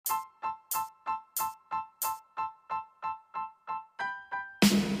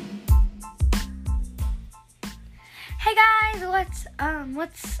Hey guys,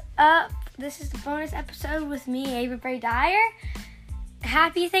 what's up? This is the bonus episode with me, Ava Bray Dyer.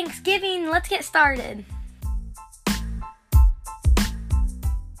 Happy Thanksgiving. Let's get started.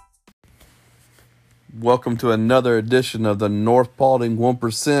 Welcome to another edition of the North Paulding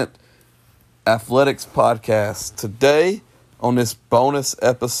 1% Athletics Podcast. Today, on this bonus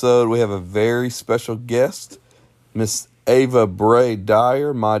episode, we have a very special guest, Miss Ava Bray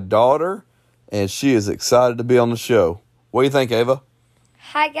Dyer, my daughter, and she is excited to be on the show. What do you think, Ava?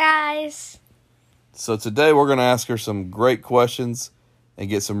 Hi guys. So today we're going to ask her some great questions and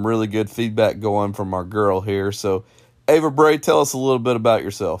get some really good feedback going from our girl here. So, Ava Bray, tell us a little bit about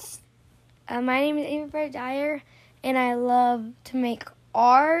yourself. My name is Ava Bray Dyer, and I love to make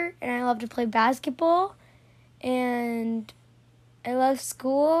art, and I love to play basketball, and I love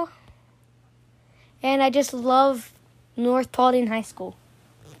school, and I just love North Paulding High School.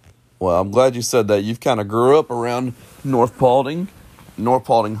 Well, I'm glad you said that. You've kind of grew up around North Paulding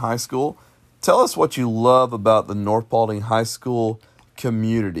High School. Tell us what you love about the North Paulding High School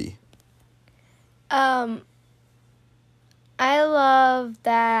community. I love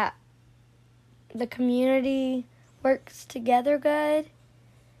that the community works together good,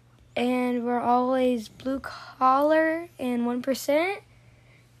 and we're always blue collar and 1%,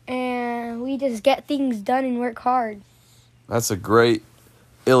 and we just get things done and work hard. That's a great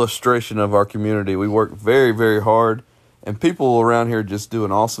illustration of our community. We work very, very hard, and people around here just do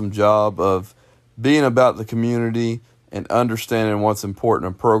an awesome job of being about the community and understanding what's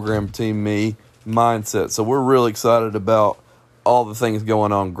important, a program, team, me, mindset. So we're really excited about all the things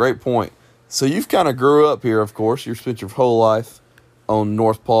going on. Great point. So you've kind of grew up here, of course. You've spent your whole life on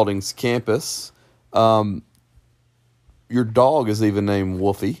North Paulding's campus. Your dog is even named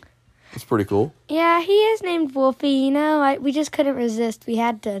Wolfie. That's pretty cool. Yeah, he is named Wolfie. We just couldn't resist. We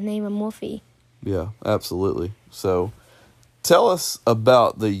had to name him Wolfie. Yeah, absolutely. So tell us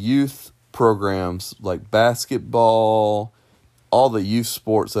about the youth programs like basketball, all the youth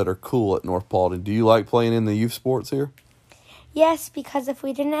sports that are cool at North Paulding. Do you like playing in the youth sports here? Yes, because if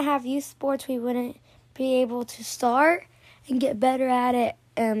we didn't have youth sports, we wouldn't be able to start and get better at it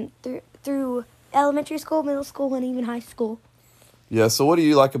through elementary school, middle school, and even high school. Yeah, so what do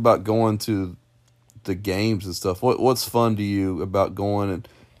you like about going to the games and stuff? What's fun to you about going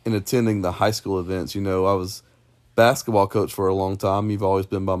and attending the high school events? You know, I was basketball coach for a long time. You've always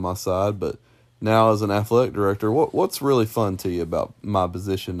been by my side, but now as an athletic director, what's really fun to you about my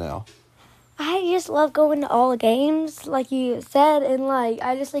position now? I just love going to all the games, like you said, and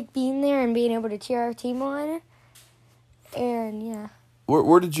I just like being there and being able to cheer our team on. And yeah.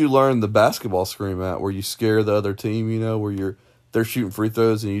 Where did you learn the basketball scream at? Where you scare the other team, where they're shooting free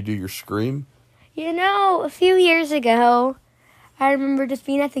throws and you do your scream? A few years ago, I remember just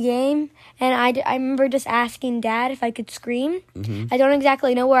being at the game, and I remember just asking Dad if I could scream. Mm-hmm. I don't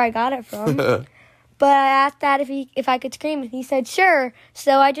exactly know where I got it from, but I asked Dad if I could scream, and he said sure.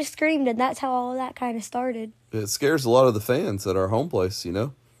 So I just screamed, and that's how all that kind of started. It scares a lot of the fans at our home place,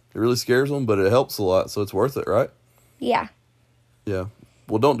 It really scares them, but it helps a lot, so it's worth it, right? Yeah. Yeah.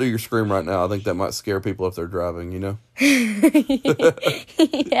 Well, don't do your scream right now. I think that might scare people if they're driving,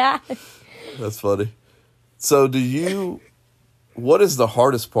 Yeah. That's funny. So what is the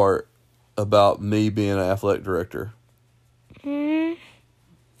hardest part about me being an athletic director? Maybe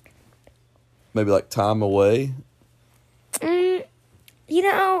like time away? You're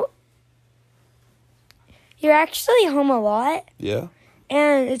actually home a lot. Yeah.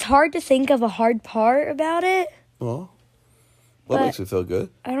 And it's hard to think of a hard part about it. Well, that makes me feel good.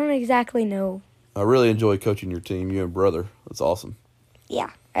 I don't exactly know. I really enjoy coaching your team, you and brother. That's awesome.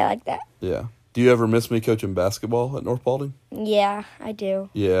 Yeah, I like that. Yeah. Do you ever miss me coaching basketball at North Paulding? Yeah, I do.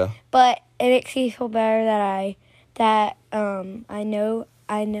 Yeah. But it makes me feel better that I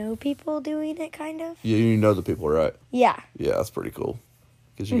know people doing it, kind of. Yeah, you know the people, right? Yeah. Yeah, that's pretty cool.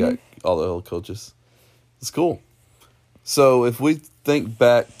 Because you got all the old coaches. It's cool. So if we think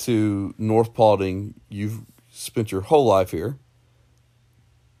back to North Paulding, you've spent your whole life here.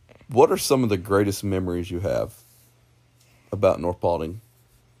 What are some of the greatest memories you have about North Paulding?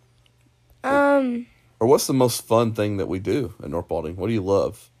 Or what's the most fun thing that we do at North Paulding? What do you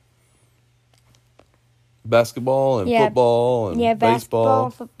love? Basketball and football and baseball? Basketball,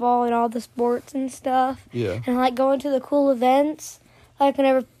 football, and all the sports and stuff. Yeah. And I like going to the cool events, like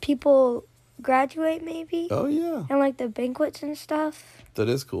whenever people graduate, maybe. Oh, yeah. And like the banquets and stuff. That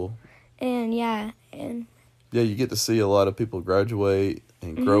is cool. And yeah, you get to see a lot of people graduate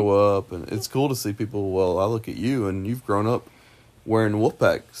and grow up, and it's cool to see people. Well, I look at you, and you've grown up wearing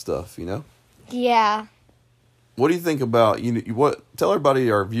Wolfpack stuff, Yeah. What do you think about, tell everybody,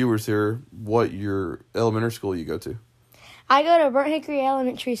 our viewers here, what your elementary school you go to? I go to Burnt Hickory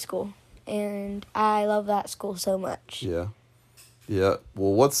Elementary School, and I love that school so much. Yeah. Yeah.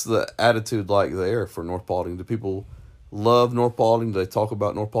 Well, what's the attitude like there for North Paulding? Do people love North Paulding? Do they talk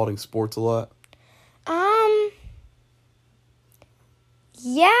about North Paulding sports a lot?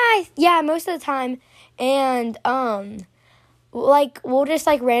 Yeah, most of the time. And, like, we'll just,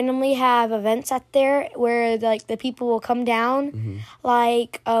 like, randomly have events out there where, like, the people will come down. Mm-hmm.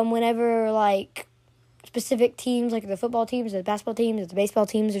 Like, whenever, like, specific teams, like the football teams, the basketball teams, the baseball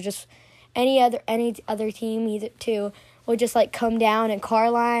teams, or just any other team, either two, will just, like, come down. And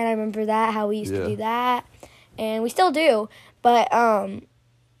Carline, I remember that, how we used to do that. And we still do. But,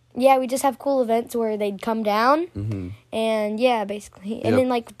 yeah, we just have cool events where they'd come down. Mm-hmm. And, yeah, basically. And Yep. then,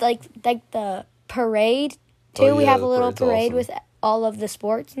 like the parade, too. Oh, We yeah, have a the little parade's parade awesome. with all of the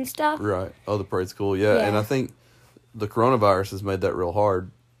sports and stuff. Right. Oh, the parade's cool. Yeah. And Yeah. I think the coronavirus has made that real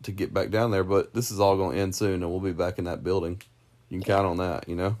hard to get back down there, but this is all going to end soon, and we'll be back in that building. You can count on that,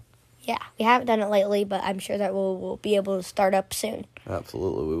 you know? Yeah, we haven't done it lately, but I'm sure that we'll be able to start up soon.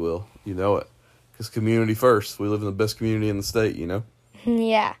 Absolutely, we will. You know it. Because community first. We live in the best community in the state, you know?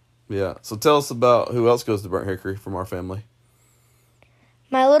 Yeah. Yeah. So tell us about who else goes to Burnt Hickory from our family.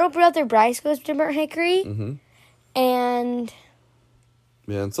 My little brother Bryce goes to Burnt Hickory, Mm-hmm. and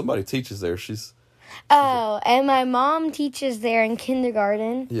Yeah, and somebody teaches there. and my mom teaches there in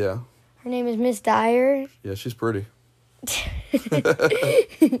kindergarten. Yeah. Her name is Miss Dyer. Yeah, she's pretty.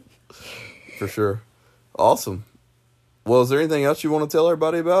 For sure. Awesome. Well, is there anything else you want to tell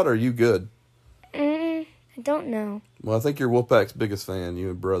everybody about, or are you good? I don't know. Well, I think you're Wolfpack's biggest fan, you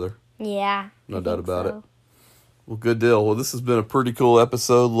and brother. Yeah. No I doubt think about so. it. Well, good deal. Well, this has been a pretty cool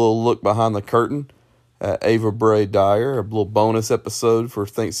episode, a little look behind the curtain at Ava Bray Dyer, a little bonus episode for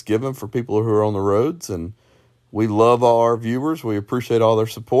Thanksgiving for people who are on the roads. And we love all our viewers. We appreciate all their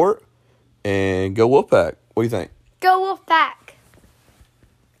support. And go Wolfpack. What do you think? Go Wolfpack!